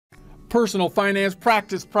Personal finance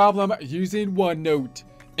practice problem using OneNote.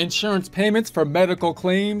 Insurance payments for medical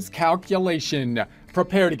claims calculation.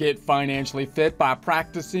 Prepare to get financially fit by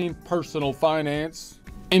practicing personal finance.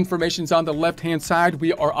 Information's on the left-hand side.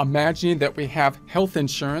 We are imagining that we have health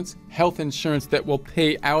insurance that will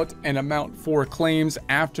pay out an amount for claims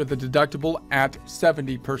after the deductible at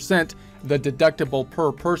 70%, the deductible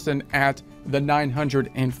per person at the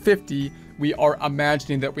 $950. We are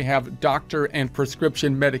imagining that we have doctor and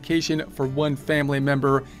prescription medication for one family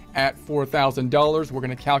member at $4,000. We're going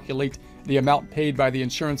to calculate the amount paid by the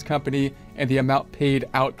insurance company and the amount paid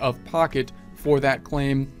out of pocket for that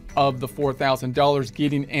claim of the $4,000,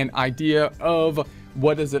 getting an idea of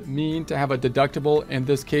what does it mean to have a deductible in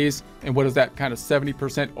this case, and what does that kind of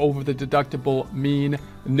 70% over the deductible mean,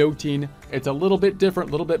 noting it's a little bit different,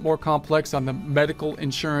 a little bit more complex on the medical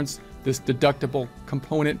insurance, this deductible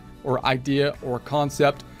component or idea or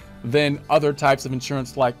concept, than other types of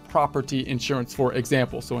insurance like property insurance, for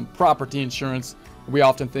example. So in property insurance, we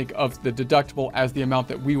often think of the deductible as the amount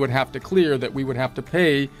that we would have to clear, that we would have to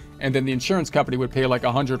pay, and then the insurance company would pay like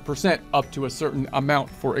 100% up to a certain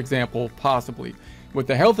amount, for example, possibly. With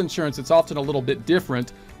the health insurance, it's often a little bit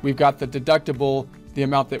different. We've got the deductible, the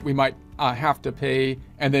amount that we might have to pay,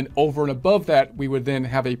 and then over and above that, we would then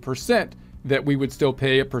have a percent that we would still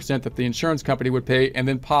pay, a percent that the insurance company would pay, and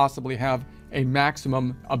then possibly have a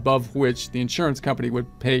maximum above which the insurance company would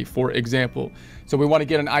pay, for example. So we want to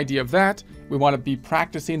get an idea of that. We want to be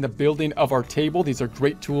practicing the building of our table. These are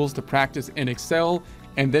great tools to practice in Excel,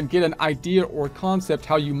 and then get an idea or concept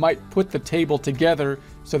how you might put the table together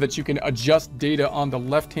so that you can adjust data on the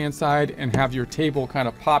left-hand side and have your table kind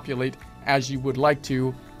of populate as you would like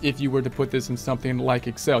to. If you were to put this in something like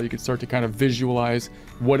Excel, you could start to kind of visualize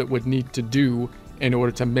what it would need to do in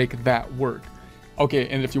order to make that work. Okay,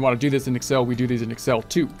 and if you want to do this in Excel, we do these in Excel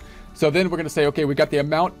too. So then we're going to say, okay, we got the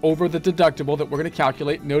amount over the deductible that we're going to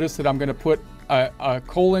calculate. Notice that I'm going to put a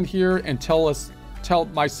colon here and tell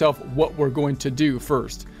myself what we're going to do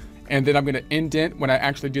first. And then I'm going to indent when I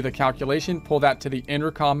actually do the calculation, pull that to the inner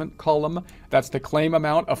column. That's the claim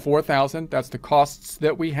amount of $4,000. That's the costs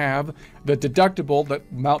that we have. The deductible, the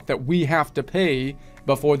amount that we have to pay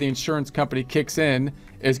before the insurance company kicks in,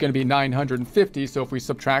 is going to be $950. So if we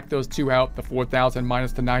subtract those two out, the $4,000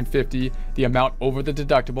 minus the $950, the amount over the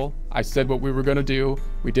deductible, I said what we were going to do.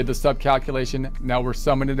 We did the sub calculation. Now we're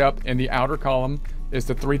summing it up in the outer column is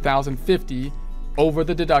the $3,050 over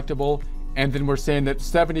the deductible. And then we're saying that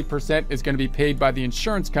 70% is going to be paid by the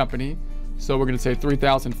insurance company. So we're going to say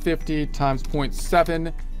 3,050 times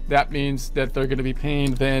 0.7. That means that they're going to be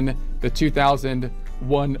paying then the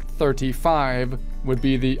 2,135 would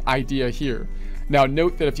be the idea here. Now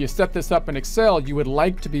note that if you set this up in Excel, you would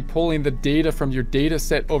like to be pulling the data from your data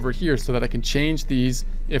set over here so that I can change these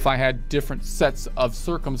if I had different sets of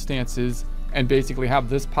circumstances and basically have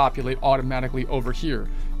this populate automatically over here.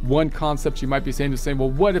 One concept you might be saying is saying, well,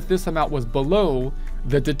 what if this amount was below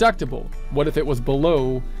the deductible? What if it was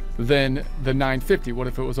below then the 950? What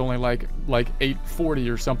if it was only like 840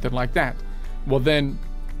 or something like that? Well, then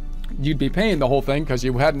you'd be paying the whole thing because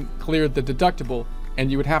you hadn't cleared the deductible, and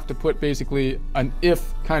you would have to put basically an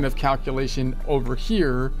if kind of calculation over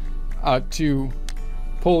here to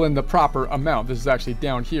pull in the proper amount. This is actually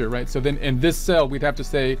down here, right? So then in this cell, we'd have to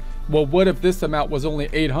say, well, what if this amount was only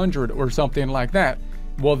 800 or something like that?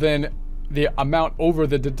 Well, then the amount over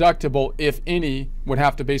the deductible, if any, would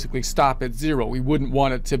have to basically stop at 0. We wouldn't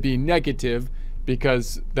want it to be negative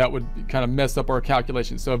because that would kind of mess up our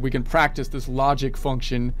calculation. So if we can practice this logic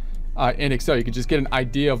function in Excel, you can just get an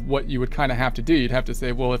idea of what you would kind of have to do. You'd have to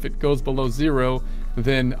say, well, if it goes below 0,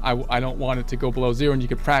 then I don't want it to go below 0. And you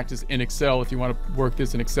could practice in Excel if you want to work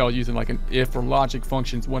this in Excel using like an if or logic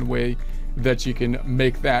functions, one way that you can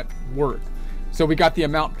make that work. So we got the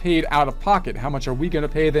amount paid out of pocket. How much are we going to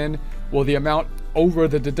pay then? Well, the amount over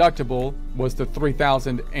the deductible was the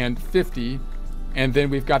 $3,050. And then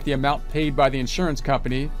we've got the amount paid by the insurance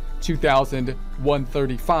company,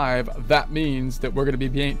 $2,135. That means that we're going to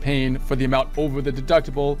be paying for the amount over the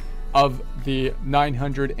deductible of the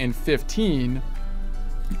 $915,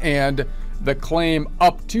 and the claim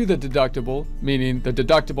up to the deductible, meaning the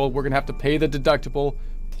deductible, we're going to have to pay the deductible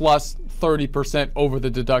plus 30% over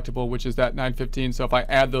the deductible, which is that $915. So if I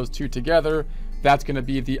add those two together, that's going to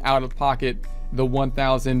be the out of pocket, the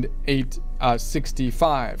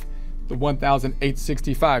 $1,865. The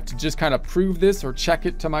 $1,865. To just kind of prove this or check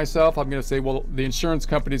it to myself, I'm going to say, well, the insurance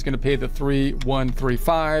company is going to pay the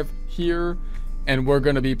 $3,135 here, and we're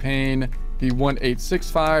going to be paying the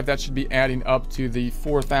 $1,865. That should be adding up to the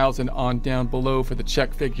 $4,000 on down below for the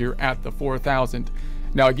check figure at the $4,000.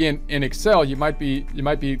 Now again, in Excel, you might be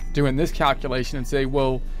doing this calculation and say,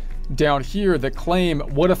 well, down here, the claim,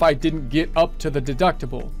 what if I didn't get up to the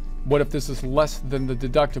deductible? What if this is less than the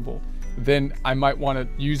deductible? Then I might want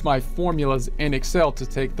to use my formulas in Excel to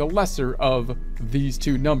take the lesser of these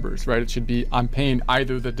two numbers, right? It should be I'm paying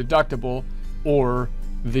either the deductible or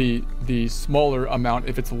the smaller amount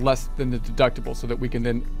if it's less than the deductible, so that we can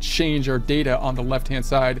then change our data on the left-hand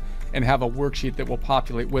side and have a worksheet that will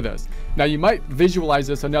populate with us. Now you might visualize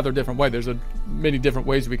this another different way. There's many different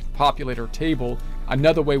ways we can populate our table.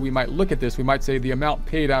 Another way we might look at this, we might say the amount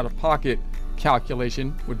paid out of pocket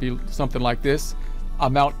calculation would be something like this.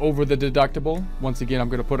 Amount over the deductible, once again I'm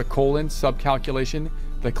going to put a colon, subcalculation.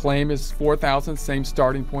 The claim is $4,000, same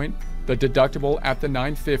starting point. The deductible at the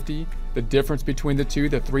 $950, the difference between the two,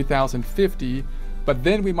 the $3,050. But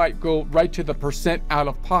then we might go right to the percent out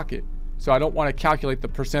of pocket. So I don't want to calculate the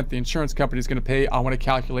percent the insurance company is going to pay. I want to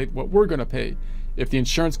calculate what we're going to pay. If the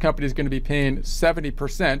insurance company is going to be paying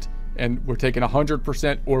 70%, and we're taking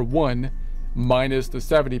 100% or 1 minus the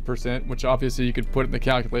 70%, which obviously you could put in the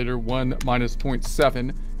calculator, 1 minus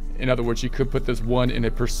 0.7. In other words, you could put this 1 in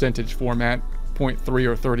a percentage format, 0.3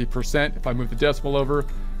 or 30%. If I move the decimal over,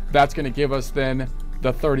 that's going to give us then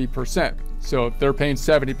the 30%. So if they're paying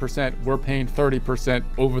 70%, we're paying 30%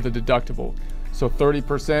 over the deductible. So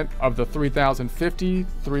 30% of the 3,050,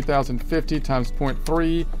 3,050 times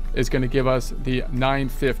 0.3 is going to give us the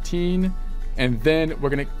 915. And then we're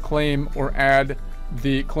going to claim or add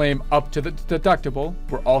the claim up to the deductible.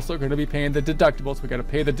 We're also going to be paying the deductible. So we got to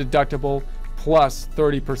pay the deductible plus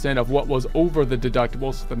 30% of what was over the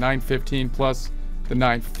deductible. So the 915 plus the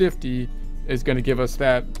 950 is going to give us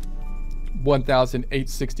that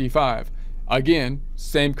 1,865. Again,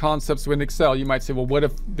 same concepts with Excel. You might say, well, what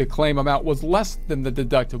if the claim amount was less than the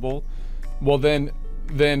deductible? Well, then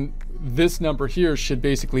this number here should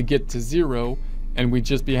basically get to 0, and we'd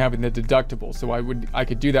just be having the deductible. So I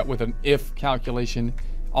could do that with an if calculation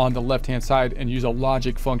on the left-hand side and use a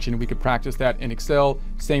logic function. We could practice that in Excel.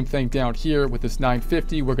 Same thing down here with this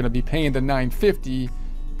 950. We're going to be paying the 950,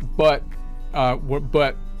 but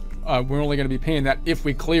we're only going to be paying that if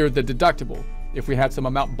we cleared the deductible. If we had some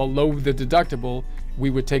amount below the deductible, we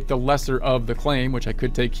would take the lesser of the claim, which I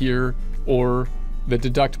could take here, or the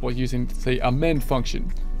deductible using, say, amend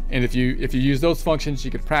function. And if you use those functions,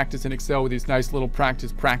 you could practice in Excel with these nice little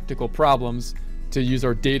practical problems to use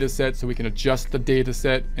our data set, so we can adjust the data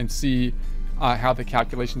set and see how the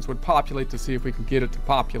calculations would populate, to see if we can get it to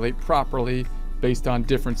populate properly based on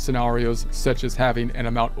different scenarios, such as having an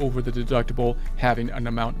amount over the deductible, having an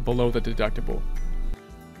amount below the deductible.